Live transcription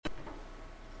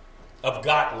of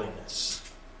godliness.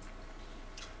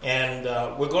 And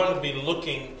we're going to be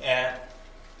looking at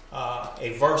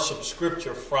a verse of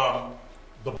scripture from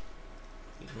the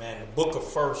book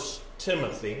of 1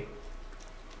 Timothy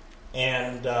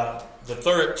and the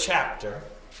 3rd chapter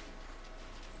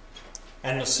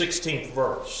and the 16th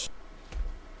verse.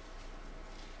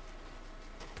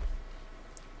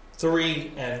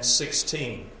 3 and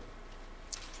 16.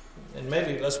 And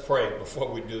maybe let's pray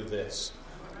before we do this.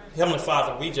 Heavenly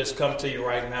Father, we just come to you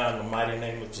right now in the mighty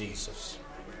name of Jesus.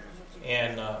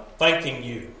 And thanking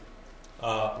you,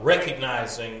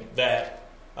 recognizing that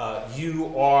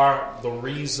you are the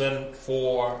reason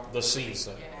for the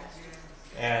season.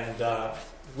 And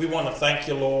we want to thank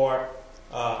you, Lord,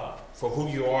 for who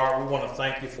you are. We want to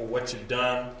thank you for what you've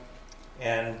done.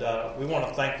 And we want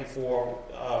to thank you for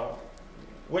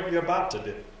what you're about to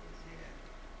do.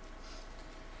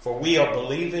 For we are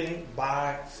believing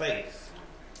by faith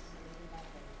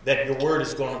that your word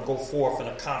is going to go forth and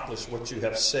accomplish what you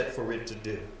have set for it to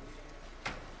do.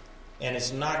 And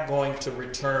it's not going to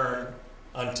return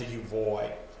unto you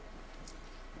void.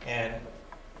 And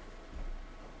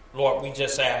Lord, we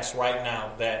just ask right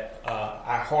now that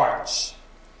our hearts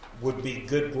would be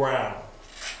good ground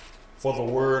for the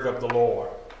word of the Lord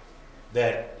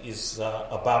that is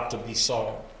about to be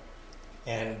sown.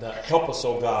 And help us,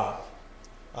 oh God,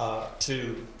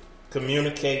 to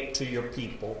communicate to your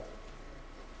people.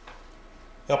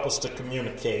 Help us to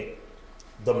communicate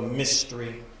the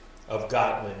mystery of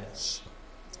godliness.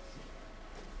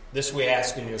 This we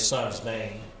ask in your Son's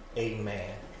name.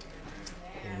 Amen.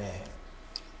 Amen.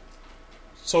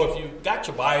 So if you got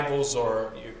your Bibles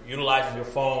or you're utilizing your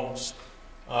phones,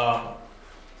 I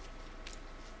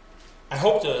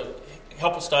hope to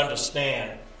help us to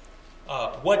understand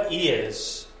what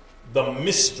is the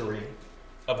mystery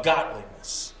of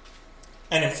godliness.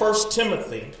 And in 1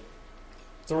 Timothy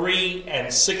 3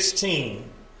 and 16,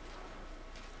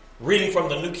 reading from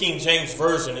the New King James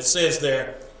Version, it says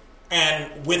there,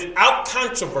 "And without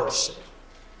controversy,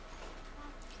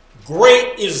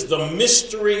 great is the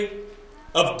mystery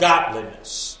of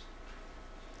godliness.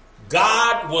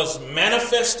 God was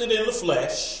manifested in the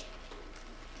flesh,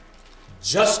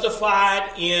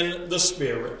 justified in the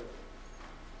Spirit,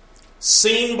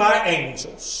 seen by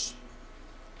angels,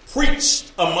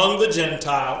 preached among the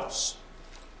Gentiles,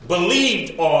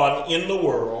 believed on in the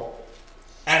world,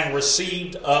 and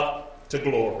received up to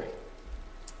glory."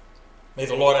 May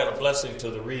the Lord add a blessing to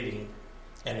the reading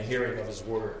and the hearing of his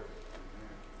word.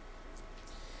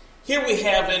 Here we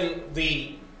have in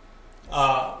the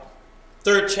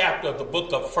 3rd chapter of the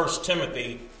book of 1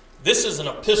 Timothy, this is an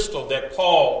epistle that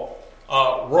Paul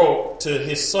wrote to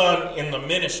his son in the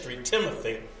ministry,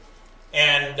 Timothy.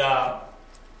 And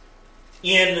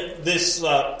in this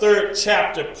 3rd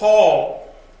chapter,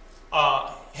 Paul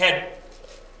had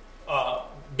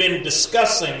been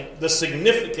discussing the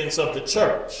significance of the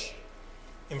church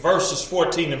in verses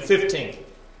 14 and 15.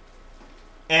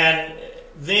 And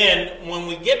then when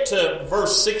we get to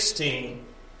verse 16,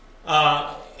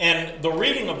 and the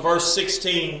reading of verse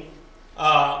 16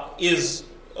 is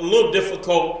a little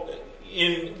difficult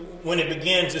when it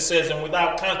begins. It says, "and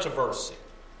without controversy."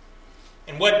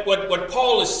 And what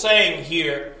Paul is saying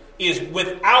here is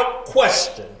without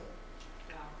question,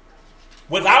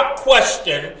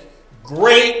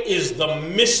 great is the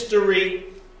mystery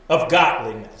of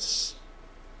godliness.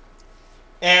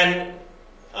 And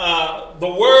the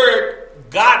word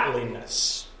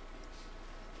godliness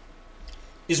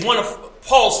is one of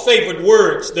Paul's favorite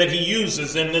words that he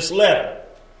uses in this letter.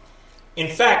 In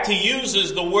fact, he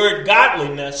uses the word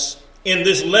godliness in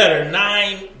this letter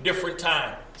 9 different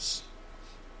times.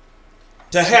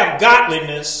 To have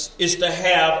godliness is to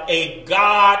have a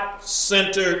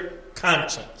God-centered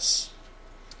conscience,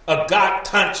 a God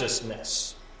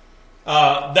consciousness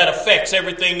that affects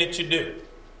everything that you do.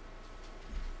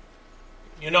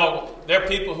 You know, there are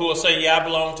people who will say, "Yeah, I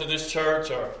belong to this church,"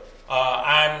 or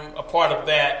 "I'm a part of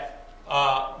that."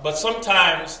 But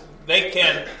sometimes they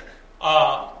can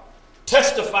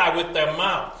testify with their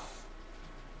mouth,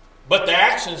 but their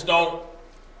actions don't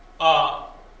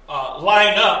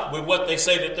line up with what they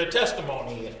say that their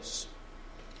testimony is.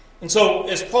 And so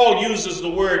as Paul uses the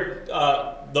word,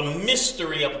 the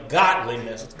mystery of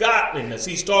godliness,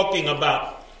 he's talking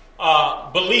about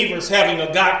believers having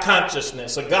a God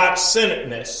consciousness, a God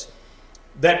centeredness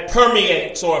that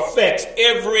permeates or affects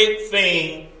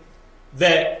everything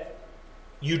that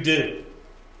you do.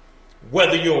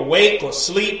 Whether you're awake or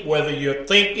asleep, whether you're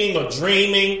thinking or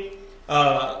dreaming,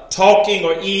 talking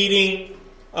or eating,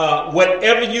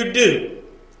 whatever you do,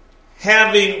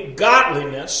 having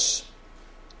godliness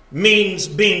means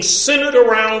being centered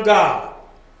around God,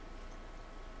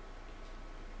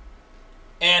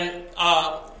 And,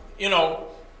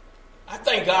 I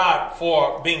thank God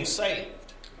for being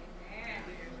saved.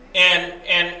 And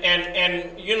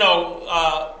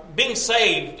being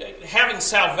saved, having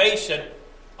salvation,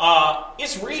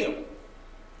 it's real.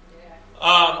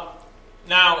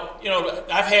 Now,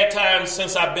 I've had times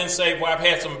since I've been saved where I've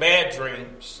had some bad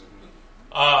dreams,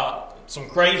 some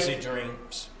crazy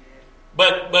dreams.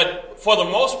 But for the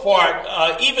most part,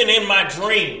 even in my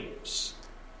dreams,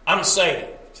 I'm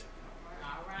saved.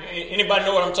 Anybody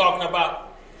know what I'm talking about?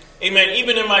 Amen.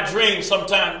 Even in my dreams,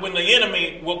 sometimes when the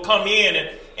enemy will come in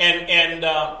and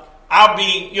I'll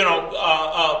be,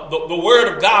 the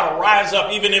word of God will rise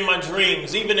up even in my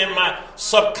dreams, even in my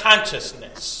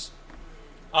subconsciousness.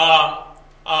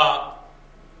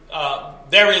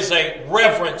 There is a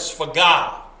reverence for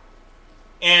God.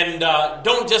 And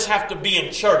don't just have to be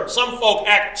in church. Some folk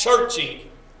act churchy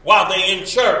while they're in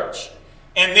church.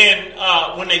 And then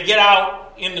when they get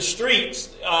out in the streets,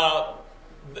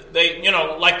 they,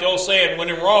 like the old saying, when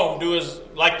in Rome, do as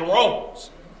like the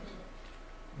Romans.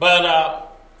 But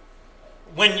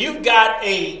when you've got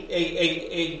when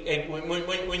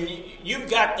you've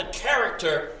got the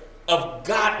character of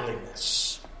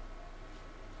godliness,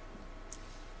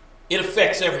 it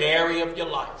affects every area of your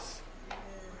life.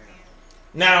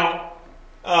 Now,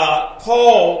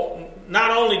 Paul,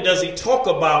 not only does he talk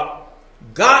about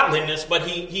godliness, but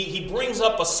he brings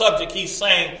up a subject. He's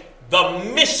saying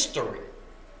the mystery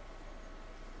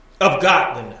of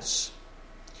godliness.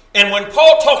 And when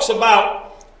Paul talks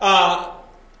about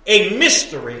a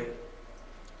mystery,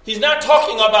 he's not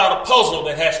talking about a puzzle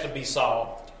that has to be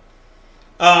solved.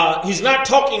 He's not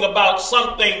talking about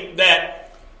something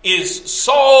that is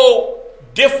so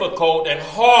difficult and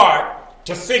hard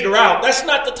to figure out. That's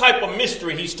not the type of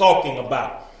mystery he's talking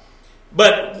about.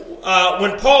 But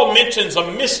when Paul mentions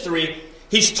a mystery,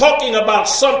 he's talking about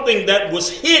something that was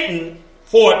hidden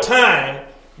for a time,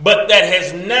 but that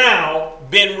has now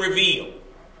been revealed.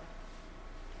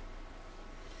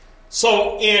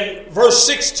 So in verse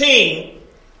 16,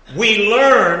 we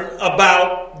learn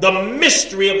about the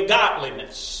mystery of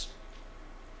godliness.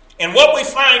 And what we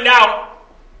find out,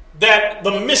 that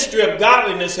the mystery of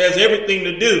godliness has everything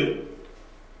to do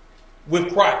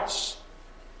with Christ.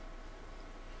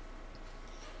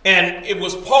 And it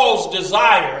was Paul's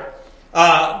desire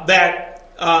that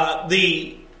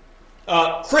the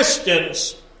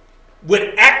Christians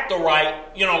would act right,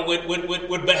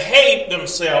 would behave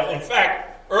themselves. In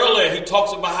fact, earlier he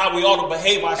talks about how we ought to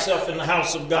behave ourselves in the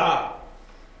house of God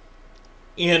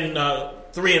in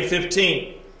 3 and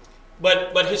 15.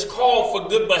 But his call for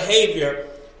good behavior,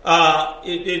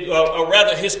 or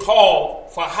rather his call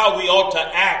for how we ought to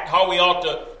act, how we ought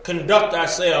to conduct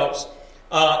ourselves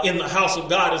in the house of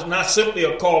God is not simply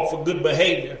a call for good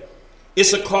behavior.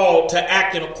 It's a call to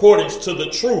act in accordance to the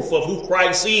truth of who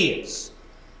Christ is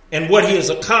and what he has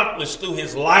accomplished through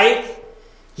his life,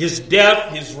 his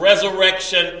death, his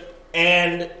resurrection,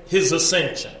 and his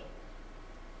ascension.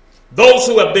 Those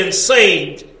who have been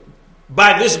saved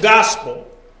by this gospel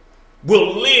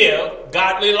will live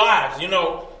godly lives.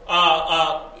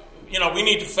 We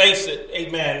need to face it,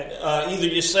 amen. Either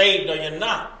you're saved or you're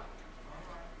not.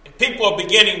 And people are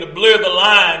beginning to blur the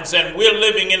lines, and we're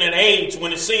living in an age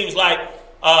when it seems like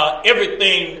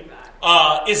everything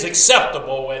is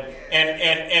acceptable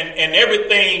and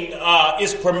everything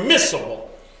is permissible.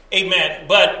 Amen.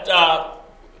 But,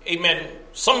 amen,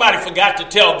 somebody forgot to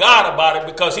tell God about it,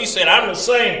 because he said, I'm the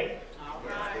same.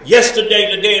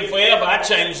 Yesterday, today, and forever, I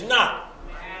change not.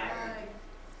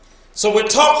 So we're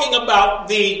talking about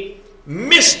the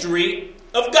mystery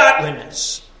of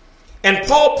godliness. And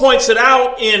Paul points it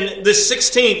out in the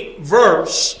 16th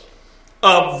verse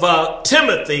of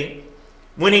Timothy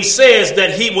when he says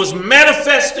that he was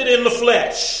manifested in the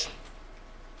flesh,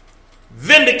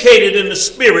 vindicated in the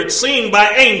spirit, seen by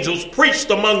angels, preached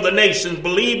among the nations,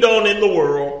 believed on in the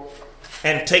world,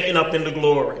 and taken up into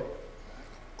glory.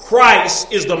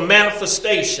 Christ is the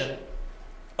manifestation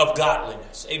of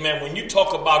godliness. Amen. When you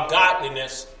talk about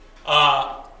godliness,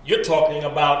 you're talking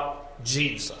about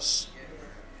Jesus.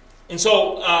 And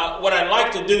so what I'd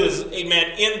like to do is,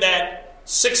 amen, in that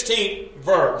 16th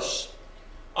verse,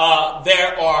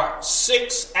 there are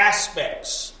 6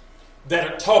 aspects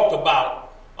that are talked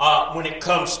about when it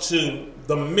comes to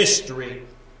the mystery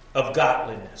of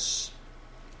godliness.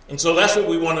 And so that's what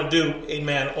we want to do,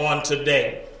 amen, on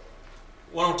today.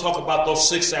 We want to talk about those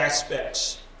 6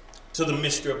 aspects to the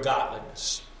mystery of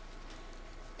godliness.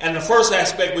 And the first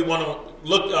aspect we want to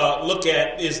look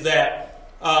at is that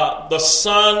the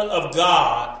Son of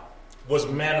God was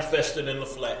manifested in the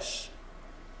flesh.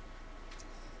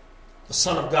 The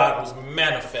Son of God was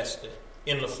manifested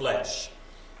in the flesh.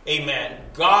 Amen.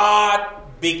 God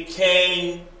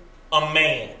became a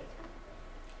man.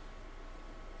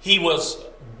 He was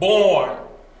born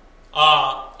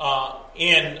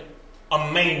in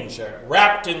a manger,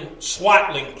 wrapped in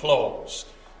swaddling clothes.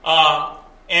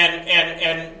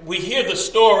 And we hear the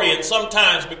story, and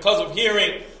sometimes because of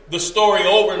hearing the story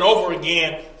over and over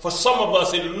again, for some of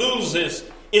us it loses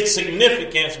its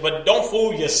significance, but don't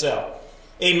fool yourself.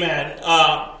 Amen.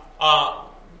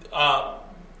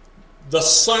 The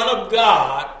Son of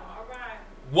God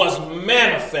was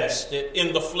manifested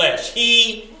in the flesh.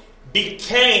 He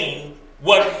became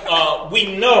what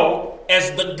we know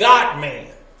as the God-man.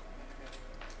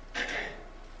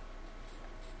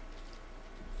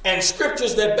 And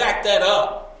scriptures that back that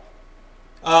up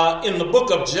in the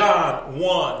book of John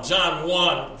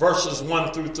 1 verses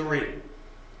 1 through 3.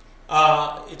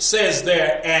 It says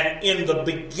there, and in the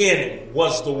beginning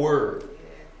was the Word,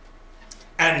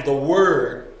 and the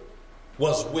Word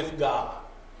was with God,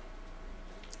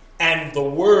 and the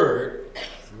Word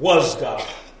was God.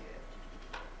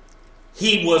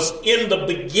 He was in the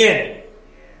beginning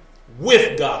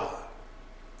with God,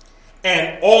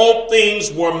 and all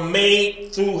things were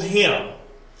made through him,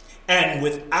 and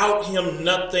without him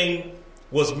nothing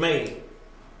was made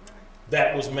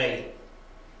that was made.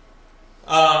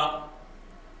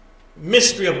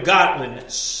 Mystery of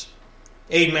godliness.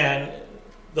 Amen.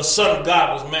 The Son of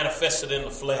God was manifested in the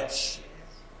flesh.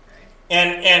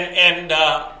 And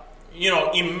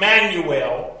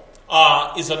Emmanuel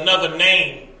is another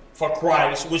name for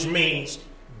Christ, which means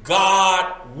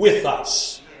God with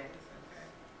us.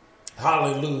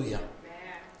 Hallelujah.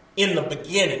 In the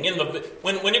beginning,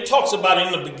 when it talks about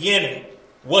in the beginning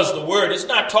was the Word, it's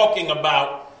not talking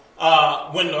about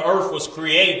when the earth was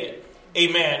created.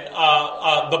 Amen.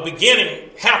 The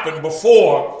beginning happened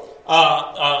before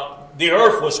the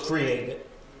earth was created.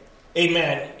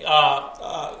 Amen.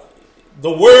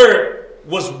 The Word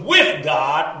was with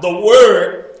God. The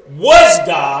Word was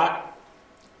God.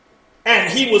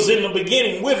 And he was in the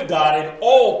beginning with God, and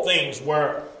all things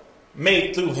were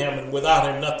made through him, and without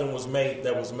him nothing was made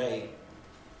that was made.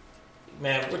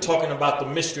 Man, we're talking about the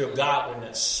mystery of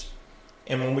godliness.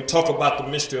 And when we talk about the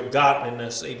mystery of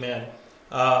godliness, amen,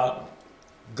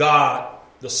 God,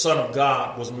 the Son of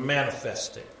God, was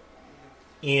manifested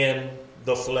in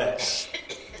the flesh.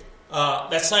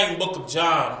 That same book of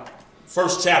John,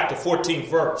 1st chapter, 14th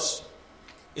verse.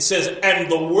 It says,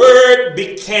 and the Word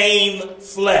became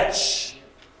flesh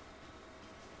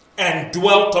and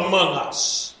dwelt among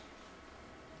us.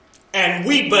 And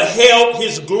we beheld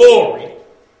his glory,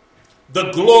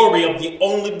 the glory of the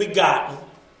only begotten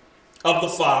of the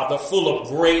Father, full of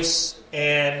grace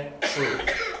and truth.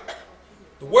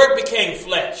 The Word became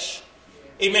flesh.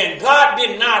 Amen. God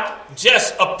did not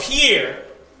just appear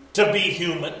to be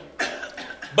human,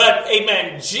 but,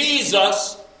 amen,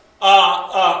 Jesus,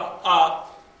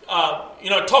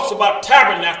 it talks about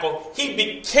tabernacle. He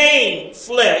became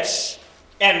flesh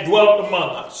and dwelt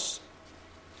among us.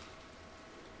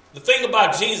 The thing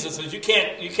about Jesus is you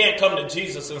can't come to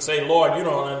Jesus and say, Lord, you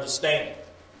don't understand.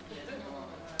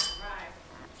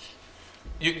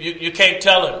 You can't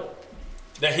tell him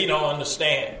that he don't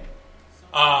understand.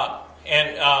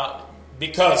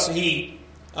 Because he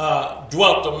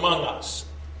dwelt among us,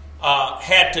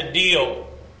 had to deal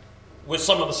with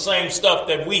some of the same stuff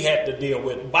that we had to deal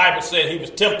with. The Bible said he was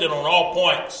tempted on all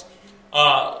points,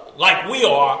 like we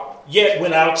are, yet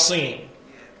without sin.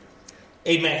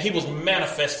 Amen. He was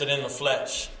manifested in the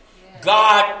flesh.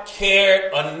 God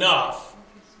cared enough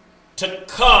to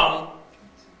come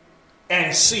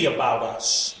and see about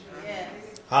us.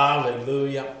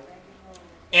 Hallelujah.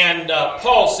 And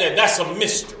Paul said that's a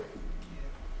mystery.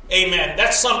 Amen.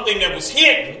 That's something that was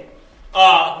hidden,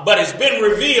 but it's been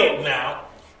revealed now.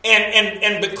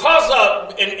 And because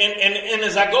of, and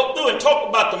as I go through and talk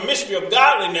about the mystery of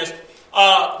godliness,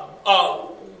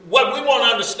 what we want to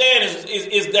understand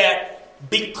is that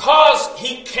because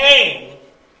he came,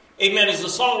 amen, as the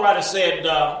songwriter said,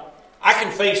 I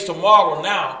can face tomorrow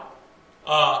now.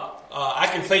 I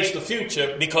can face the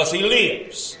future because he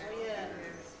lives.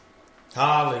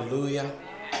 Hallelujah.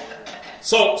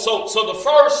 So the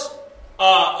first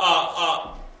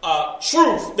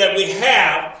truth that we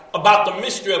have about the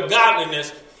mystery of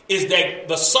godliness is that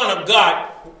the Son of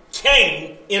God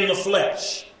came in the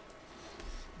flesh.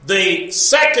 The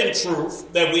second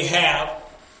truth that we have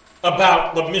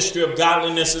about the mystery of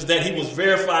godliness is that he was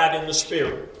verified in the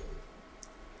Spirit.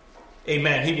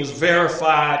 Amen. He was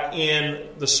verified in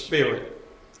the Spirit.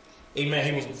 Amen.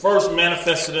 He was first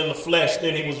manifested in the flesh,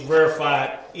 then he was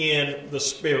verified in the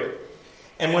Spirit.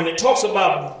 And when it talks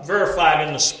about verified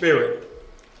in the Spirit,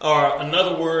 or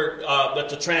another word that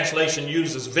the translation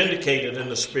uses, vindicated in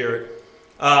the Spirit,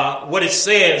 what it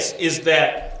says is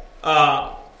that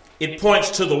it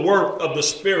points to the work of the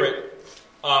Spirit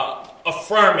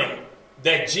affirming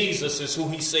that Jesus is who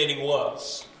he said he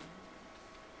was.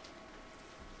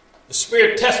 The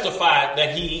Spirit testified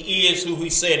that he is who he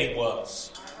said he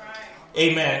was.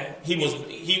 Amen. He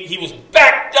was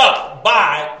backed up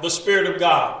by the Spirit of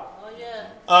God.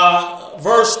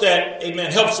 Verse that,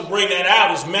 amen, helps to bring that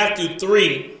out is Matthew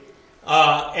 3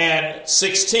 and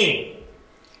 16.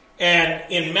 And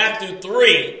in Matthew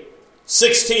 3,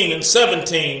 16 and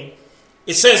 17,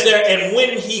 it says there, and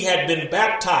when he had been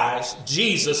baptized,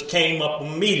 Jesus came up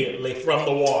immediately from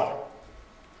the water.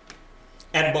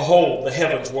 And behold, the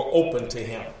heavens were opened to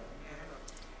him.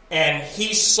 And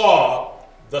he saw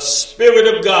the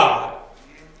Spirit of God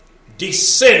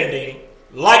descending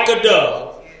like a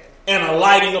dove and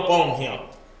alighting upon him.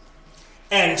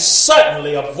 And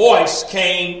suddenly a voice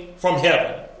came from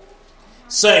heaven,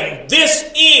 saying,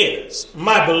 "This is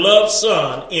my beloved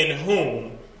Son, in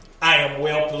whom I am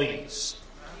well pleased."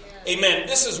 Amen.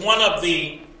 This is one of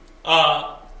the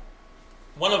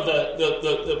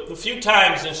few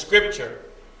times in Scripture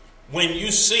when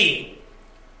you see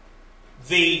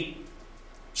the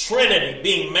Trinity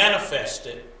being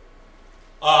manifested,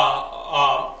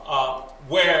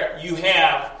 where you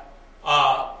have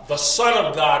the Son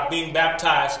of God being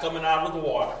baptized, coming out of the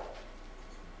water,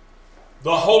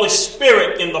 the Holy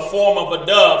Spirit in the form of a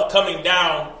dove coming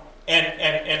down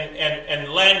and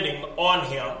landing on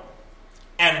him,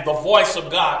 and the voice of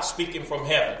God speaking from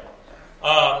heaven.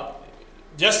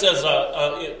 Just as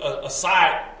a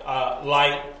side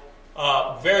light,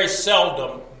 very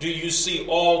seldom do you see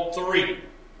all three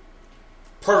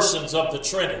persons of the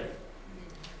Trinity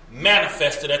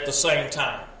manifested at the same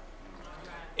time.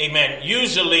 Amen.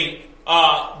 Usually,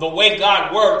 the way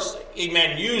God works,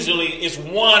 amen, usually is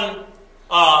one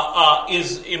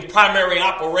is in primary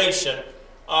operation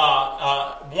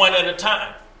one at a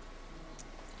time.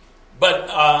 But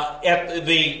at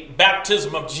the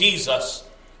baptism of Jesus,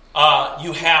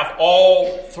 you have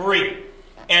all three.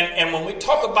 And when we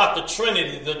talk about the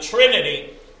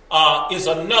Trinity is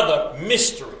another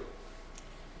mystery.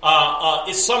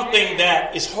 It's something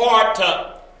that is hard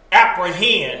to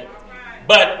apprehend,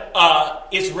 but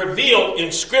it's revealed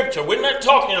in Scripture. We're not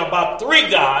talking about three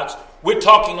gods. We're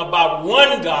talking about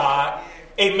one God,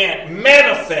 amen,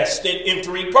 manifested in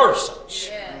three persons.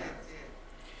 Yeah.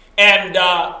 And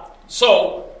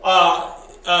so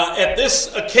at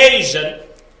this occasion,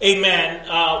 amen,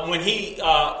 when he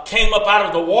came up out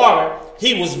of the water,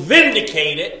 he was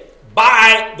vindicated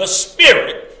by the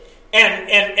Spirit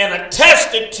and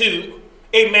attested to,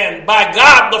 amen, by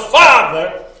God the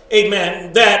Father,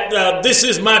 amen, that this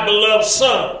is my beloved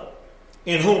Son,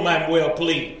 in whom I'm well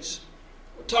pleased.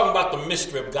 We're talking about the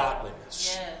mystery of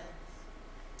godliness.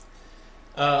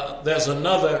 Yeah. There's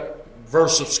another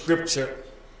verse of Scripture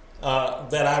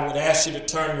that I would ask you to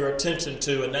turn your attention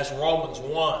to, and that's Romans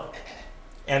 1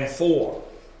 and 4.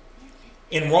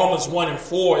 In Romans 1 and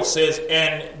 4, it says,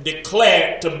 and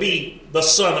declared to be the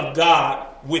Son of God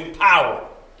with power,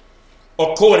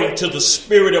 according to the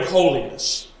Spirit of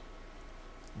holiness,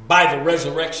 by the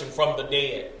resurrection from the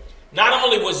dead. Not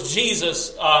only was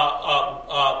Jesus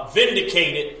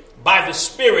vindicated by the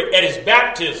Spirit at his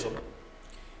baptism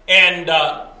and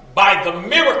by the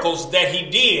miracles that he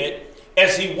did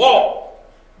as he walked,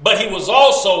 but he was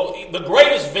also the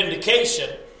greatest vindication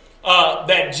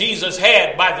that Jesus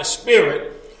had by the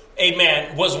Spirit,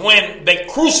 amen, was when they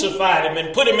crucified him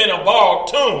and put him in a borrowed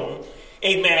tomb,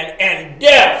 amen, and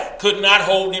death could not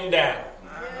hold him down.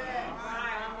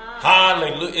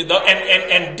 Hallelujah.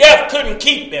 And death couldn't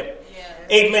keep him.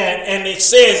 Amen. And it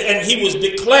says, and he was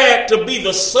declared to be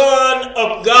the Son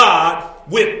of God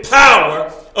with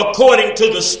power according to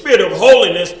the Spirit of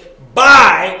holiness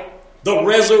by the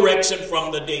resurrection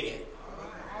from the dead.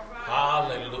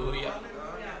 Hallelujah.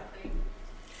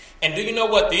 And do you know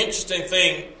what the interesting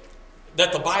thing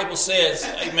that the Bible says,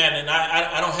 amen, and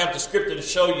I don't have the scripture to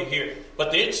show you here,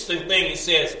 but the interesting thing, it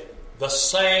says, the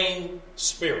same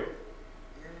Spirit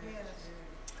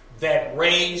that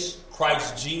raised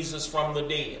Christ Jesus from the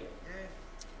dead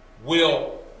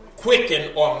will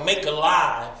quicken or make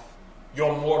alive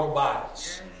your mortal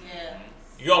bodies.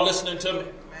 Y'all listening to me?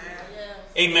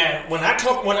 Amen. When I'm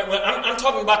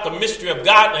talking about the mystery of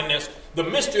godliness, the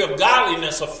mystery of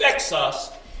godliness affects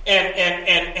us. And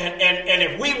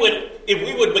if we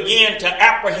would begin to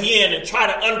apprehend and try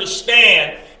to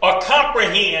understand or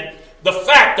comprehend the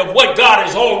fact of what God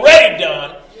has already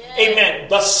done, amen,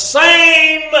 the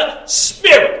same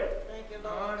Spirit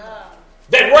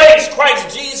that raised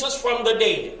Christ Jesus from the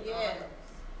dead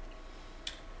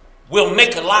will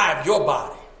make alive your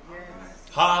body.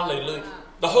 Hallelujah.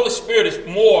 The Holy Spirit is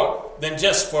more than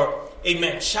just for,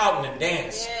 amen, shouting and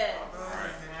dancing.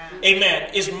 Amen.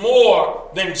 It's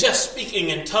more than just speaking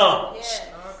in tongues.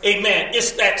 Amen.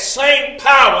 It's that same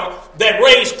power that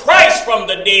raised Christ from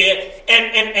the dead.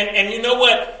 And you know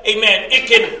what? Amen.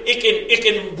 It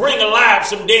can bring alive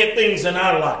some dead things in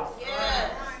our life.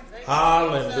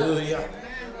 Hallelujah.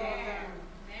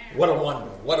 What a wonder.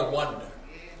 What a wonder.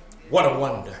 What a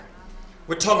wonder.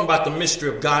 We're talking about the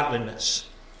mystery of godliness.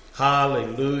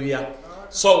 Hallelujah.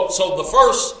 So the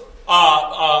first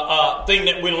thing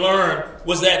that we learned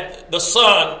was that the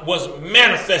Son was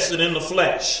manifested in the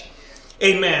flesh.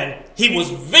 Amen. He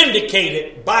was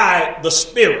vindicated by the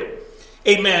Spirit.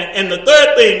 Amen. And the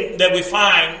third thing that we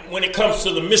find when it comes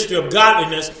to the mystery of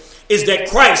godliness is that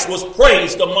Christ was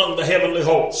praised among the heavenly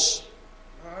hosts.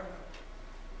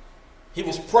 He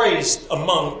was praised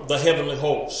among the heavenly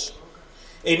hosts.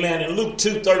 Amen. In Luke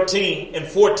 2:13 and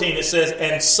 14 it says,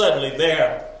 and suddenly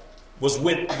there was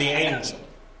with the angel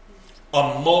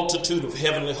a multitude of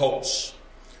heavenly hosts,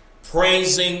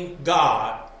 praising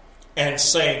God and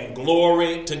saying,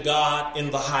 glory to God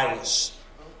in the highest,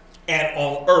 and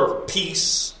on earth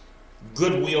peace,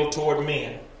 goodwill toward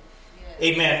men.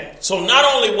 Amen. So not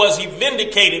only was he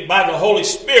vindicated by the Holy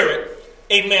Spirit,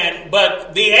 amen,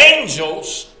 but the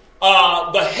angels,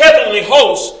 the heavenly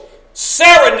hosts,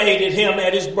 serenaded him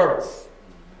at his birth.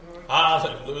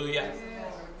 Hallelujah.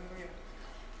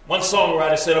 One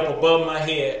songwriter said, up above my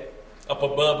head,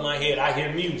 I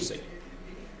hear music.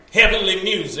 Heavenly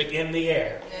music in the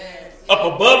air.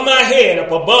 Up above my head,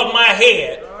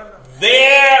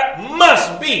 there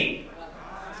must be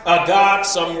a God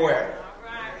somewhere.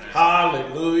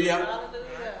 Hallelujah.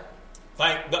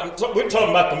 We're talking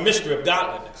about the mystery of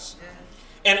godliness.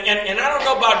 And I don't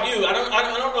know about you. I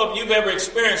don't know if you've ever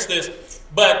experienced this,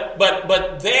 but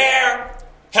there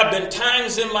have been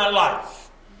times in my life,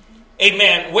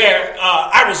 amen, where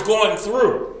I was going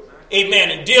through,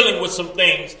 amen, and dealing with some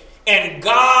things, and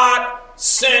God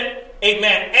sent,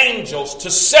 amen, angels to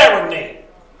serenade.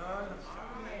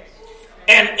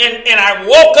 And I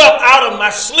woke up out of my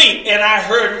sleep and I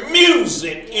heard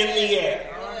music in the air.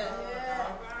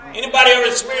 Anybody ever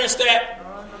experienced that?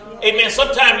 Amen.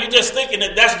 Sometimes you're just thinking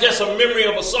that that's just a memory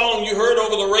of a song you heard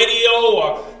over the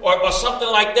radio or something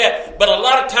like that. But a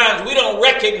lot of times we don't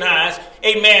recognize,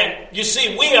 amen, you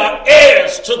see, we are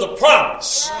heirs to the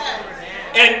promise.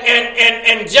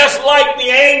 And just like the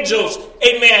angels,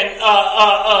 amen,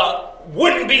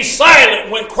 wouldn't be silent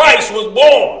when Christ was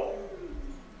born.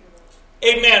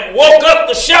 Amen. Woke up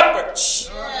the shepherds.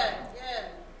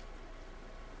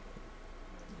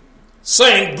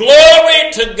 Saying,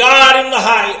 glory to God in the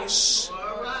highest,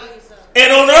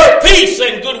 and on earth peace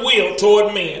and goodwill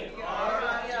toward men.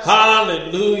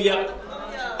 Hallelujah.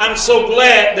 I'm so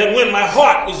glad that when my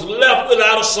heart is left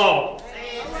without a song,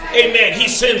 amen, he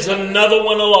sends another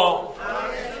one along.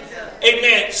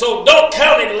 Amen. So don't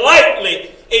count it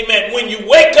lightly, amen, when you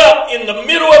wake up in the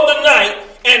middle of the night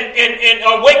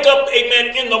or wake up,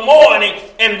 amen, in the morning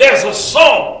and there's a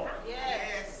song.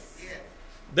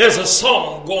 There's a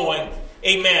song going,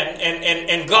 amen,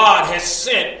 and God has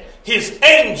sent his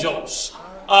angels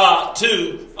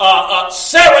to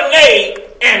serenade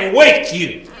and wake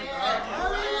you.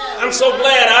 I'm so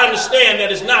glad I understand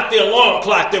that it's not the alarm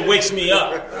clock that wakes me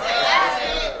up.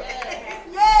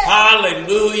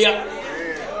 Hallelujah.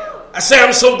 I say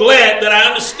I'm so glad that I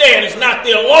understand it's not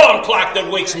the alarm clock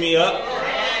that wakes me up.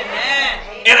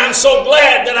 And I'm so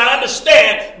glad that I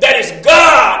understand that it's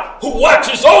God who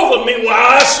watches over me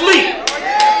while I sleep.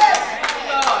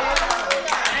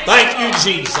 Thank you,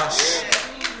 Jesus.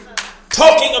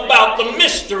 Talking about the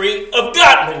mystery of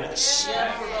godliness.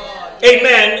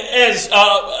 Amen. As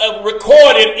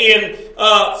recorded in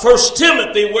 1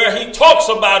 Timothy, where he talks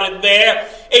about it there.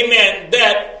 Amen.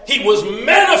 That he was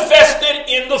manifested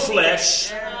in the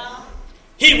flesh.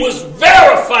 He was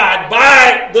verified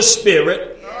by the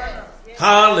Spirit.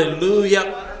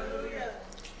 Hallelujah.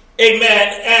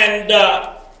 Amen. And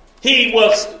he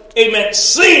was, amen,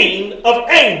 seen of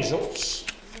angels.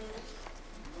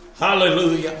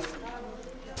 Hallelujah.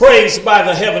 Praised by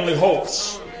the heavenly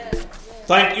hosts.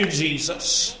 Thank you,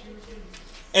 Jesus.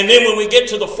 And then when we get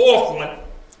to the fourth one,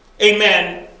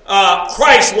 amen,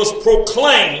 Christ was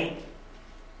proclaimed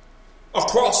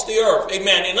across the earth.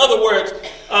 Amen. In other words,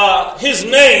 his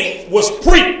name was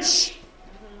preached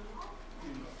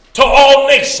to all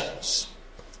nations.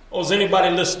 Oh, is anybody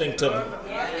listening to me?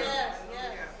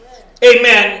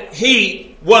 Amen.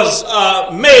 He was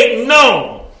made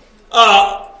known,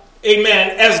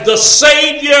 amen, as the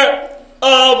Savior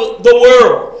of the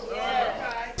world.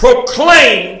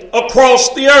 Proclaimed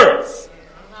across the earth.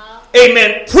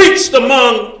 Amen. Preached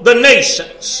among the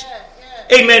nations.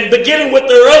 Amen. Beginning with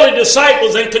the early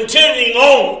disciples and continuing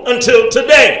on until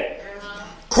today.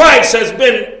 Christ has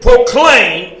been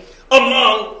proclaimed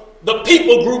among the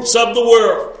people groups of the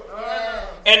world.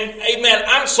 And amen,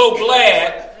 I'm so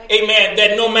glad, amen,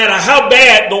 that no matter how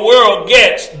bad the world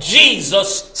gets,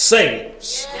 Jesus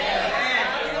saves.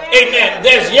 Amen.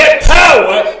 There's yet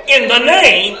power in the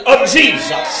name of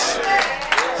Jesus.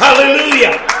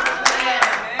 Hallelujah.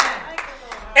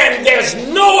 And there's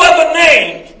no other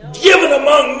name given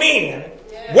among men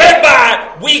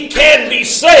whereby we can be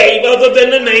saved other than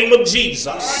the name of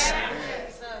Jesus.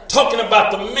 Talking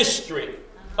about the mystery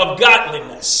of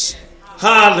godliness.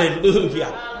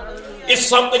 Hallelujah. It's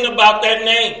something about that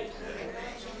name.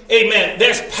 Amen.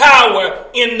 There's power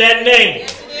in that name.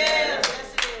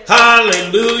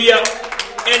 Hallelujah.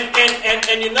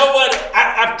 And you know what?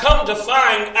 I've come to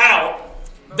find out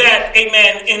that,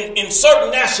 amen, in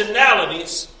certain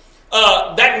nationalities,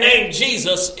 that name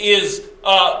Jesus is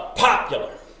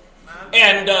popular.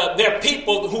 And there are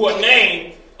people who are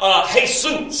named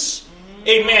Jesus,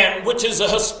 amen, which is a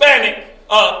Hispanic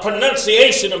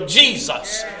pronunciation of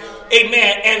Jesus.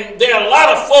 Amen. And there are a lot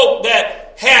of folk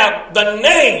that have the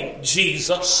name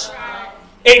Jesus.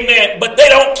 Amen. But they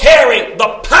don't carry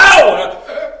the power,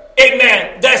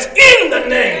 amen, that's in the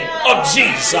name of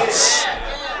Jesus.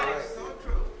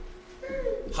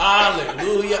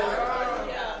 Hallelujah.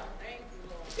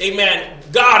 Amen.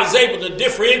 God is able to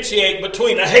differentiate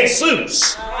between a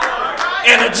Jesus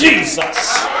and a Jesus.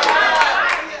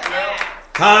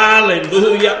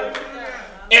 Hallelujah.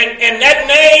 And that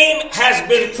name has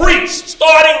been preached,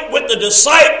 starting with the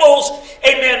disciples,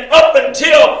 amen, up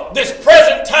until this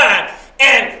present time.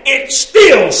 And it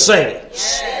still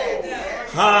saves.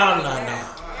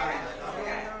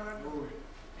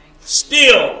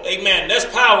 Still, amen, there's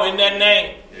power in that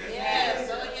name.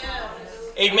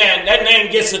 Amen. That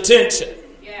name gets attention.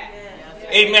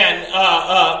 Amen.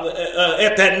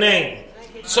 At that name.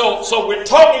 So we're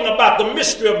talking about the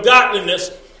mystery of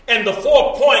godliness. And the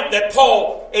fourth point that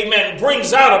Paul, amen,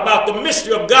 brings out about the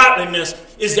mystery of godliness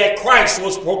is that Christ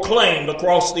was proclaimed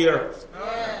across the earth.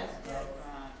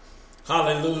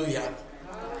 Hallelujah.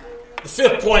 The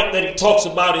fifth point that he talks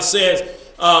about, it says,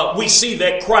 we see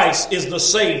that Christ is the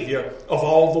Savior of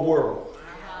all the world.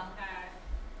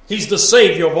 He's the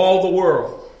Savior of all the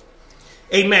world.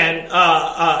 Amen.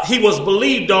 He was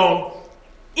believed on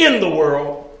in the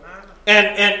world.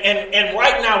 And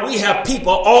right now we have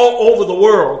people all over the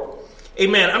world.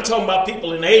 Amen. I'm talking about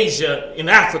people in Asia, in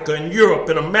Africa, in Europe,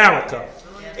 in America.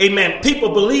 Amen. People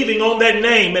believing on that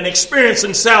name and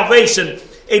experiencing salvation.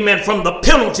 Amen. From the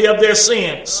penalty of their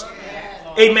sins.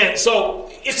 Amen. So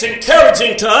it's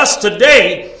encouraging to us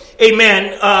today.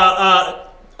 Amen.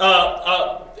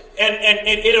 And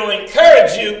it'll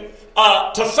encourage you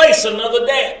to face another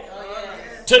day.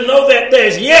 To know that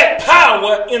there's yet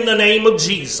power in the name of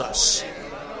Jesus.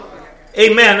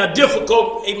 Amen. A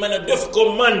difficult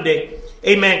Monday,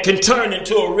 amen, can turn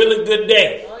into a really good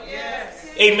day.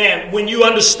 Amen. When you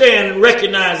understand and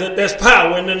recognize that there's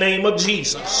power in the name of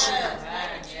Jesus.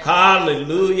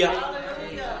 Hallelujah.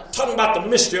 Talking about the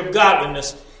mystery of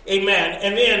godliness. Amen.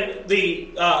 And then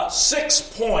the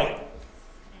sixth point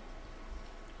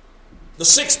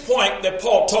that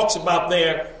Paul talks about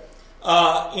there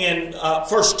in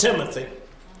 1 Timothy.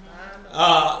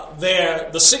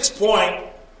 The sixth point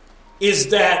is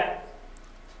that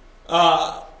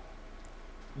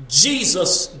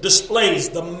Jesus displays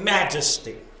the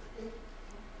majesty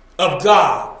of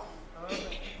God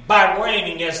by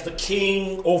reigning as the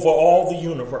king over all the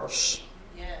universe.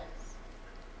 Yes.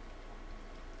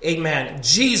 Amen.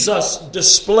 Jesus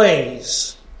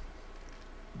displays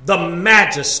the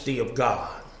majesty of God.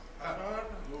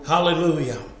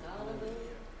 Hallelujah.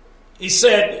 He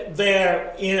said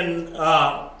there in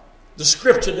the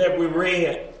scripture that we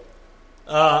read,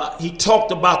 he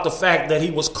talked about the fact that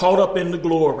he was caught up in the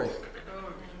glory.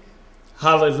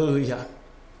 Hallelujah.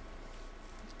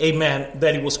 Amen.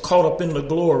 That he was caught up in the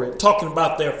glory. Talking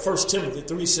about there, 1 Timothy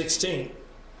 3:16.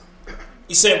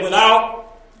 He said,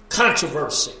 without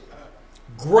controversy,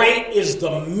 great is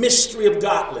the mystery of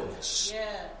godliness.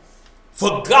 Yes.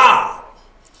 For God,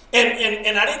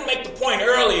 and I didn't make the point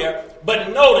earlier,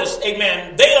 but notice,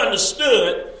 amen, they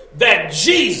understood that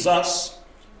Jesus,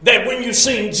 that when you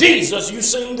sing Jesus, you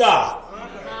sing God.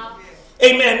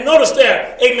 Amen. Notice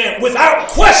there, amen, without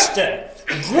question,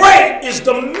 great is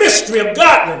the mystery of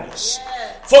godliness.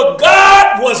 For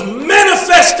God was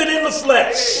manifested in the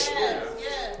flesh,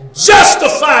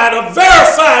 justified or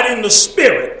verified in the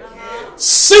spirit,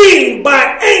 seen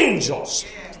by angels,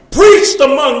 preached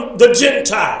among the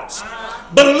Gentiles,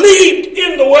 believed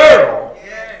in the world,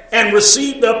 and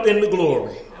received up in the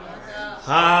glory.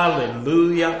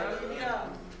 Hallelujah.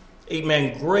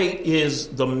 Amen. Great is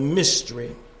the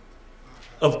mystery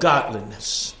of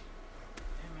godliness.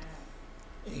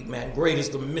 Amen. Great is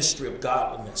the mystery of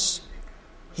godliness.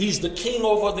 He's the king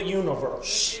over the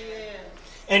universe.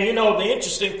 And you know, the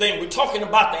interesting thing, we're talking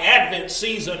about the Advent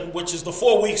season, which is the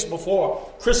 4 weeks before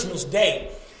Christmas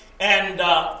Day. And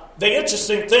the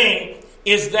interesting thing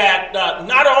is that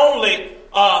not only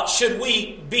should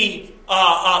we be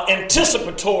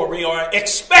anticipatory or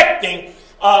expecting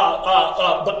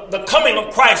the coming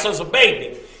of Christ as a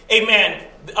baby, amen,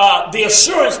 the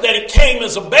assurance that he came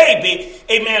as a baby,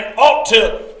 amen, ought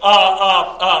to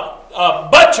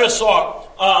buttress or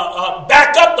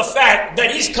back up the fact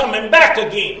that he's coming back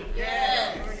again.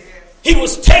 Yes. He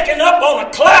was taken up on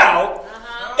a cloud,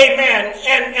 amen,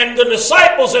 and the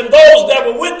disciples and those that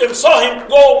were with him saw him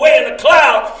go away in a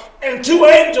cloud, and two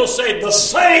angels said, the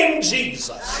same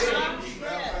Jesus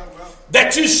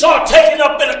that you saw taken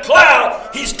up in a cloud,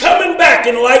 he's coming back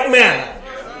in like manner.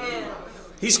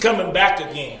 He's coming back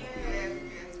again.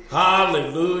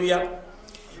 Hallelujah.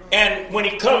 And when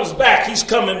he comes back, he's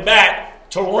coming back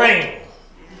to reign.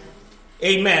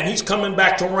 Amen. He's coming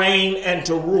back to reign and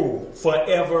to rule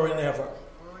forever and ever.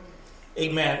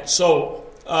 Amen. So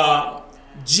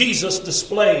Jesus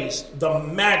displays the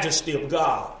majesty of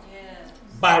God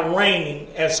by reigning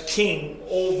as king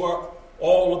over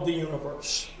all of the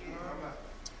universe.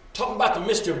 Talking about the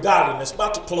mystery of godliness,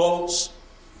 about to close.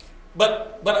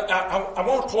 But I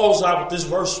want to close out with this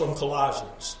verse from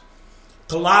Colossians.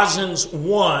 Colossians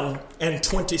 1 and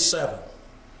 27.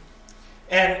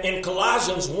 And in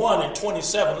Colossians 1 and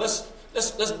 27,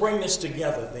 let's bring this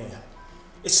together then.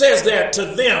 It says that to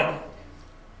them,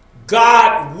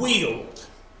 God willed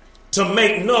to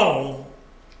make known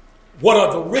what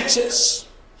are the riches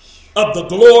of the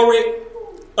glory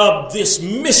of this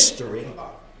mystery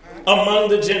among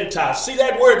the Gentiles. See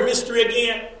that word mystery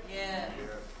again? Yeah.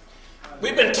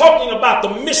 We've been talking about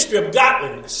the mystery of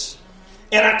godliness.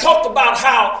 And I talked about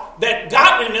how that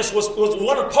godliness was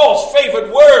one of Paul's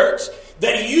favorite words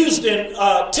that he used in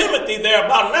Timothy there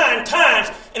about 9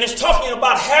 times. And it's talking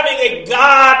about having a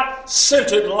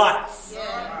God-centered life.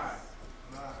 Yeah.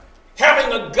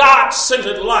 Having a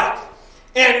God-centered life.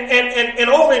 And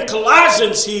over in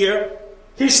Colossians here,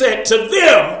 he said, to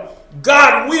them,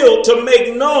 God willed to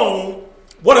make known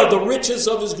what are the riches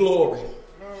of his glory,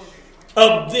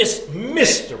 of this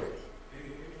mystery.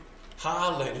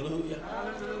 Hallelujah.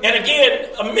 And again,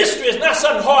 a mystery is not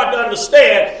something hard to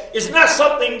understand. It's not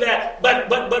something that, but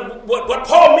what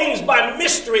Paul means by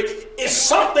mystery is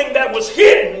something that was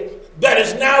hidden that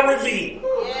is now revealed.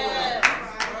 Yes.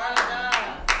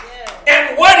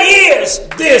 And what is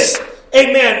this,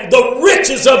 amen, the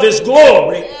riches of his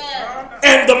glory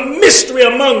and the mystery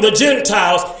among the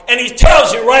Gentiles? And he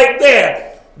tells you right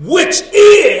there, which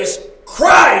is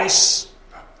Christ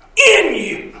in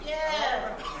you.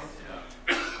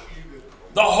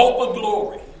 The hope of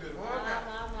glory.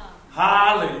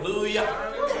 Hallelujah.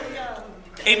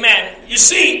 Amen. You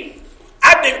see,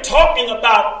 I've been talking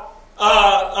about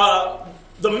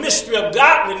the mystery of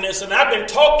godliness, and I've been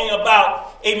talking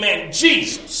about, amen,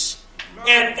 Jesus.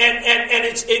 And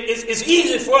it's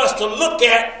easy for us to look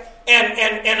at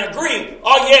and agree.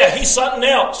 Oh yeah, he's something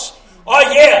else. Oh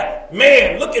yeah,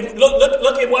 man, look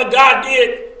at what God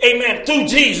did, amen, through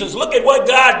Jesus. Look at what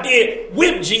God did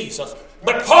with Jesus.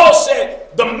 But Paul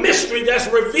said the mystery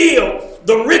that's revealed,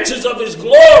 the riches of his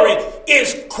glory,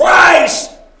 is Christ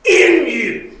in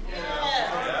you.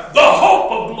 Yeah. The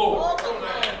hope of glory.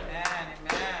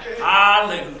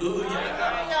 Hallelujah.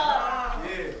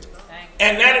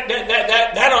 And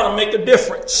that ought to make a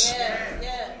difference.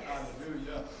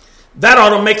 That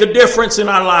ought to make a difference in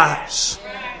our lives.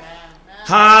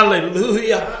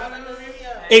 Hallelujah.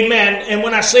 Amen. And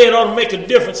when I say it ought to make a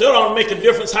difference, it ought to make a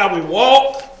difference how we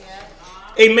walk.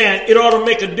 Amen. It ought to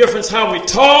make a difference how we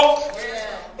talk.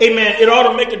 Amen. It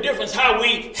ought to make a difference how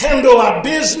we handle our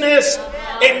business.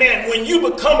 Amen. When you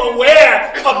become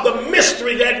aware of the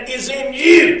mystery that is in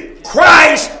you,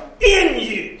 Christ in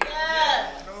you,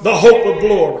 the hope of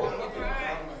glory.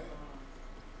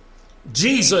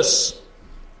 Jesus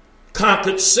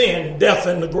conquered sin, death,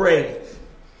 and the grave.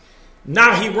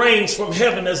 Now he reigns from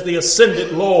heaven as the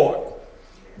ascended Lord.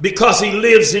 Because he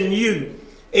lives in you,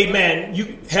 amen,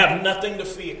 you have nothing to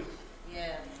fear.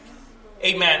 Yeah.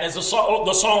 Amen. As the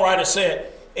songwriter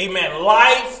said, amen,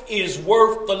 life is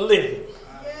worth the living.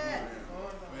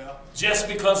 Just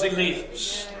because he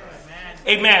lives.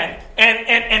 Amen.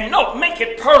 And no, make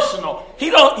it personal.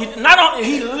 He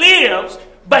lives,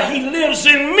 but he lives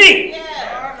in me.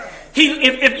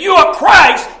 If you are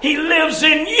Christ, he lives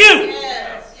in you.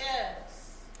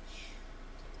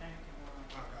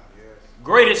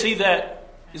 Greater is he that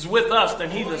is with us than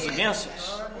he that's against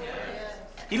us.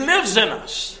 He lives in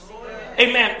us.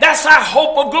 Amen. That's our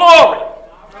hope of glory.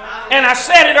 And I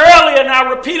said it earlier and I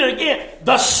repeat it again.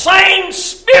 The same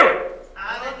Spirit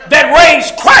that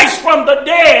raised Christ from the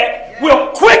dead will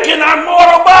quicken our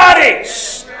mortal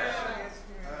bodies.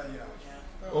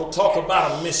 We'll talk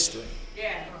about a mystery.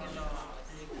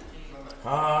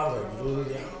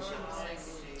 Hallelujah.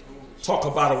 Talk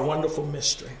about a wonderful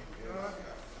mystery.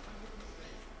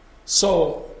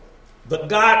 So, the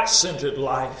God-centered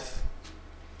life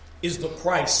is the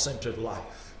Christ-centered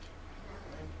life.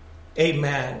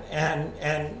 Amen.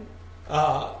 And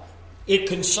it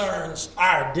concerns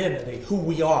our identity, who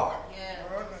we are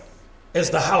as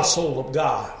the household of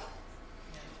God.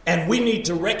 And we need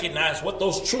to recognize what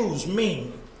those truths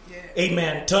mean.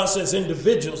 Amen. To us as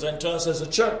individuals and to us as a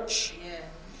church.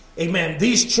 Amen.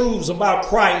 These truths about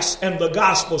Christ and the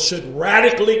gospel should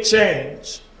radically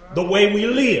change the way we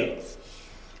live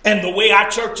and the way our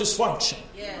churches function.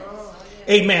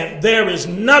 Amen. There is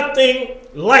nothing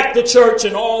like the church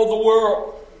in all the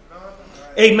world.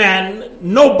 Amen.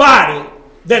 Nobody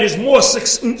that is more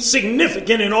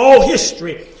significant in all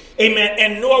history. Amen.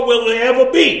 And nor will there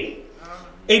ever be.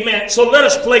 Amen. So let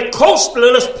us pay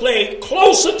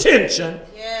close attention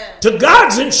to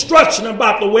God's instruction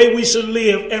about the way we should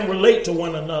live and relate to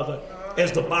one another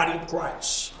as the body of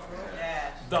Christ.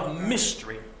 The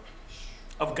mystery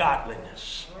of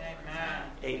godliness.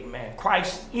 Amen.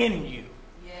 Christ in you,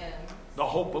 the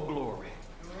hope of glory.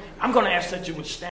 I'm going to ask that you would stand.